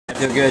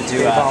Feel good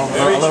to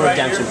a little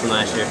redemption from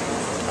last year.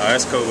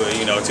 That's cool.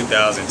 You know,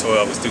 2012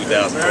 is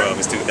 2012.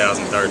 It's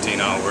 2013.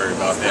 I don't worry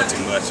about that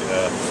too much.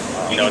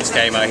 You know, just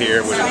came out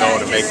here with a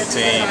goal to make the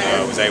team.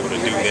 Was able to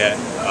do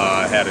that.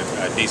 Had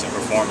a decent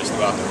performance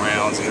throughout the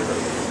rounds, and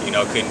you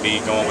know, couldn't be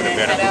going with a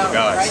better group of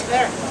guys.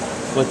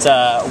 What's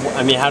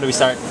I mean, how do we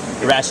start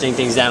ratcheting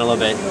things down a little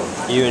bit?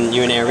 You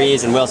and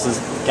Aries and Wilson's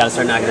got to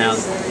start knocking down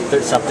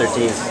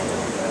sub-13s.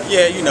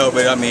 Yeah, you know,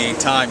 but I mean,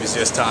 time is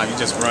just time. You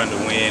just run to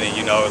win, and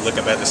you know, look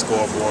up at the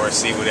scoreboard,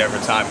 see whatever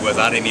time it was.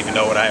 I didn't even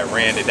know what I had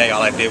ran today.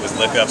 All I did was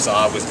look up, so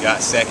I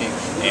got second,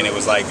 and it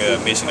was like a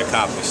mission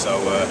accomplished. So,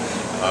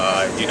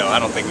 you know, I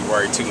don't think we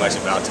worry too much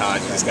about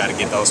time. You just got to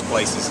get those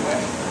places.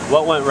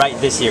 What went right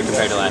this year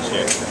compared to last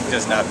year?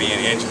 Just not being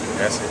injured.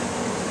 That's it.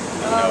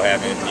 You know,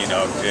 having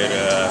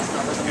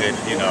good,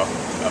 you know,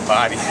 a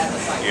body.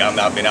 You know, I've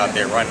not been out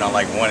there running on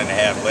like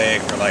 1.5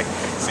 legs for like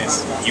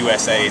since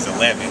USA's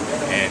 11,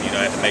 and you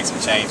know, I had to make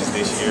some changes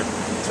this year.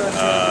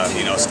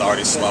 You know,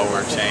 started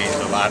slower, changed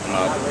a lot of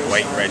my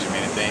weight regimen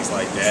and things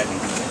like that.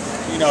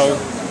 And, you know,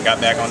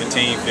 got back on the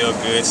team, feel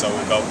good, so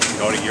we'll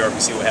go to Europe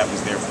and see what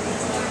happens there.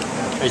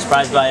 Are you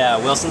surprised by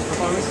Wilson's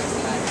performance?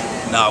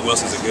 Nah,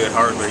 Wilson's a good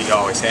hurdler. He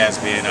always has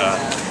been.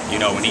 You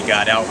know, when he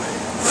got out,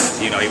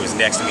 you know, he was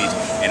next to me,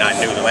 and I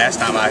knew the last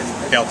time I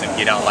felt him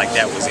get out like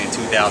that was in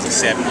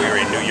 2007. We were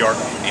in New York,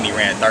 and he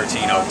ran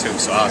 13:02.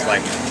 So I was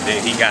like,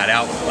 he got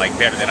out like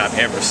better than I've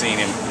ever seen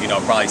him, you know,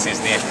 probably since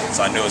then.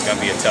 So I knew it was going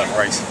to be a tough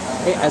race.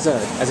 Hey, as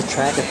a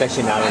track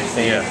aficionado and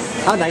fan,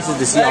 how nice is it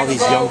to see all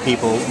these young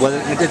people,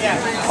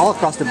 all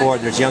across the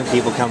board, there's young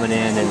people coming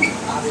in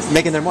and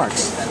making their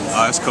marks?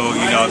 It's cool,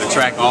 you know, the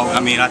track, I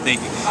mean, I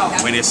think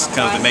when it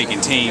comes to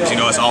making teams, you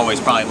know, it's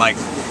always probably like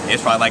a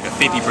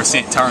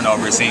 50%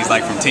 turnover, it seems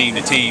like, from team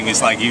to team.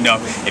 It's like, you know,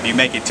 if you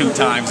make it 2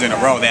 times in a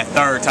row, that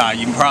third time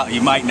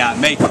you might not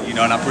make it, you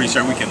know, and I'm pretty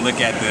sure we can look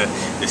at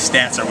the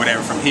stats or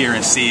whatever from here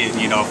and see it,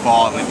 you know,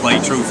 fall and play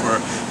true for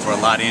a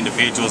lot of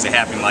individuals. It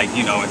happened like,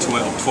 you know, in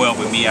 12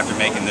 with me after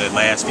making the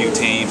last few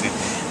teams.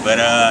 But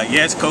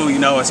yeah, it's cool, you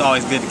know, it's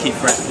always good to keep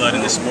fresh blood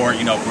in the sport,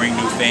 you know, bring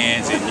new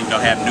fans and, you know,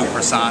 have new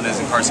personas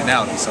and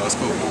personalities, so it's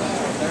cool.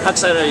 How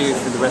excited are you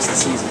for the rest of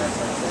the season?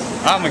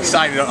 I'm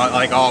excited,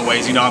 like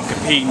always. You know, I'm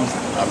competing.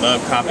 I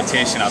love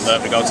competition. I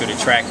love to go to the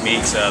track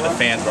meets. The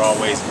fans are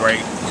always great.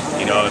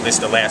 You know, this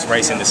is the last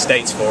race in the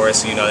States for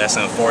us. You know, that's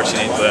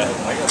unfortunate, but,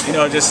 you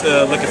know, just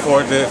looking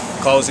forward to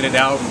closing it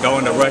out and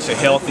going to Russia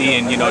healthy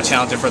and, you know,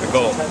 challenging for the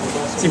gold.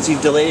 Since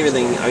you've delayed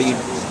everything, are you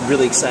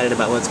really excited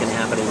about what's going to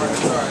happen in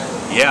Russia?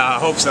 Yeah, I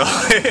hope so.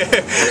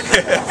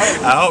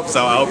 I hope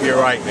so. I hope you're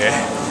right,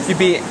 man. You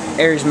beat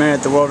Aries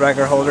Merritt, the world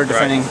record holder,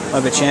 defending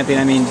Olympic champion.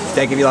 I mean, did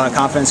that give you a lot of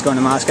confidence going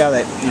to Moscow?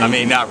 That, you know, I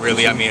mean, not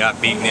really. I mean, I've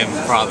beaten him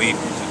probably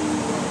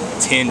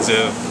tens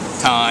of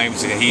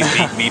times, and he's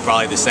beaten me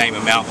probably the same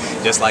amount,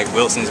 just like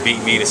Wilson's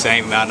beaten me the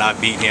same amount, and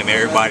I've beaten him.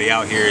 Everybody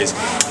out here is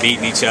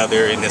beating each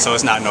other, and so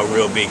it's not no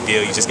real big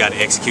deal. You just got to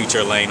execute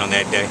your lane on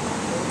that day.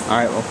 All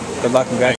right, well, good luck and